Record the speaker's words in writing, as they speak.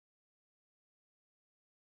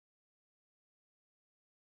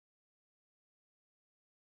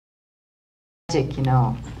you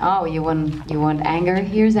know. Oh, you want anger?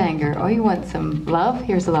 Here's anger. Oh, you want some love?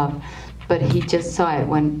 Here's love. But he just saw it.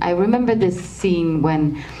 When I remember this scene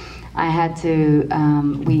when I had to,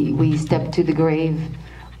 we stepped to the grave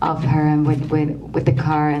of her, and with the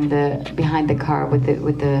car and behind the car with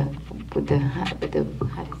the how do you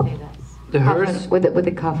say that? The hearse? With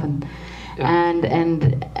the coffin. Yeah.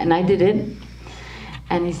 And I did it,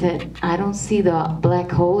 and he said, I don't see the black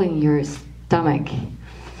hole in your stomach.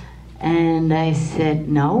 And I said,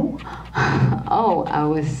 no. Oh,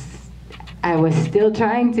 I was still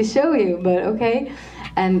trying to show you, but okay.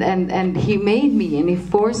 And he made me, and he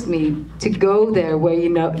forced me to go there where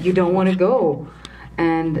you don't want to go.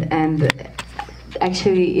 And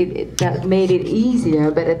actually that made it easier,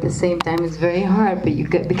 but at the same time it's very hard. But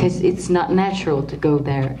because it's not natural to go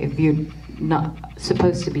there if you're not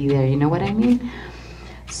supposed to be there. You know what I mean?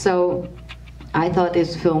 So I thought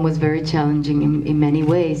this film was very challenging in many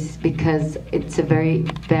ways, because it's a very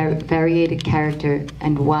varied character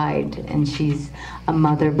and wide, and she's a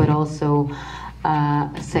mother but also a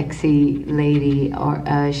sexy lady,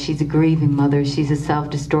 or she's a grieving mother, she's a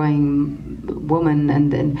self-destroying woman,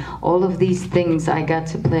 and all of these things I got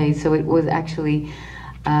to play. So it was actually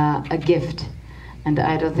a gift, and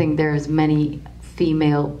I don't think there's many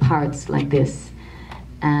female parts like this,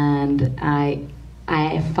 and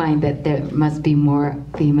I find that there must be more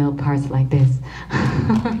female parts like this.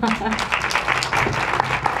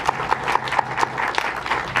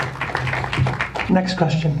 Next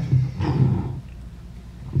question.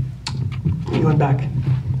 You went back.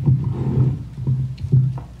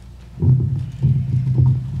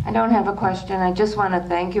 I don't have a question. I just want to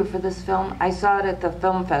thank you for this film. I saw it at the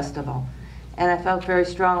film festival, and I felt very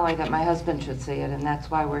strongly that my husband should see it, and that's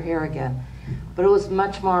why we're here again. But it was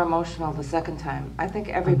much more emotional the second time. I think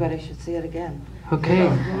everybody should see it again. Okay,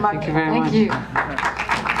 thank you very much.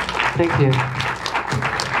 Thank you.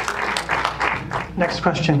 Next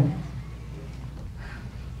question.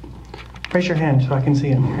 Raise your hand so I can see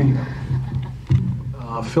it. Here you go.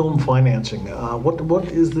 Film financing. What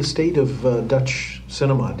is the state of Dutch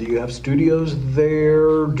cinema? Do you have studios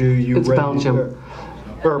there? Do you? It's Belgium.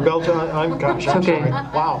 Or Belgium? I'm okay. sorry.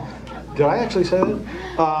 Wow. Did I actually say that?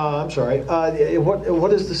 I'm sorry.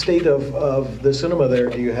 What is the state of the cinema there?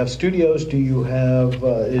 Do you have studios? Do you have?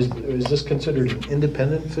 Is this considered an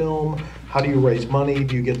independent film? How do you raise money?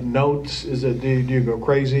 Do you get notes? Do you go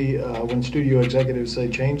crazy when studio executives say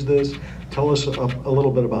change this? Tell us a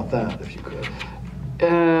little bit about that, if you could.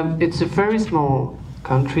 It's a very small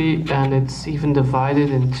country, and it's even divided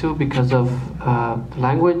in two because of the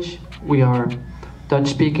language. We are Dutch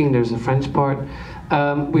speaking. There's a French part.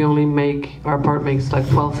 We only our part makes like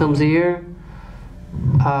 12 films a year,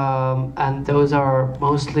 and those are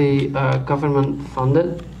mostly government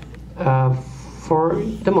funded for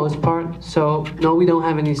the most part. So no, we don't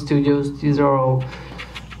have any studios. These are all,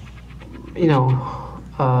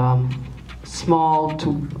 small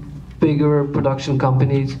to bigger production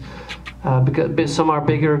companies, because some are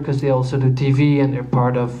bigger because they also do TV, and they're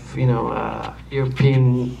part of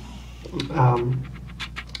European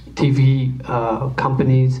TV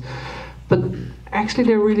companies, but actually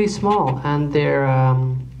they're really small, and they're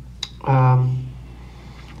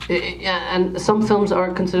and some films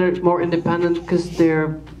are considered more independent because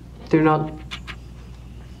they're not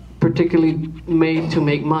particularly made to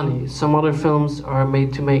make money. Some other films are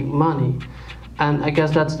made to make money, and I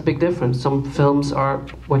guess that's the big difference. Some films are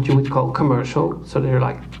what you would call commercial, so they're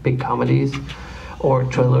like big comedies or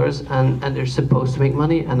thrillers, and they're supposed to make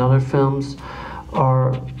money, and other films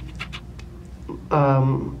are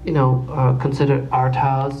considered art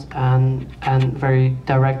house and very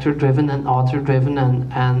director driven and author driven,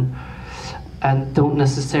 and don't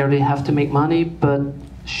necessarily have to make money, but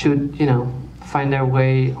should find their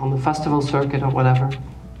way on the festival circuit or whatever.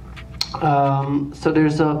 So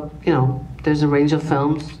there's a range of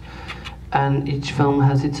films, and each film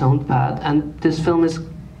has its own path, and this film is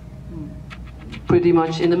pretty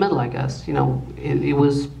much in the middle, I guess. It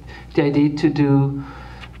was the idea to do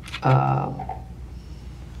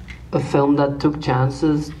a film that took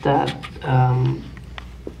chances, that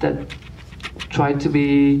tried to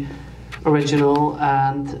be original,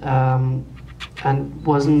 and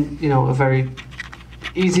wasn't a very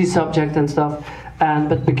easy subject and stuff,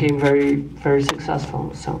 but became very, very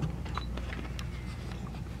successful. So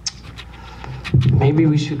maybe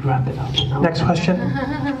we should wrap it up. Next question.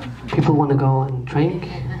 People want to go and drink.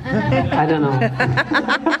 I don't know.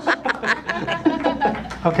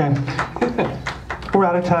 Okay. We're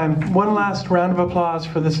out of time. One last round of applause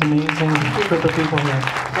for this amazing group of people here.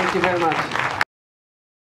 Thank you very much.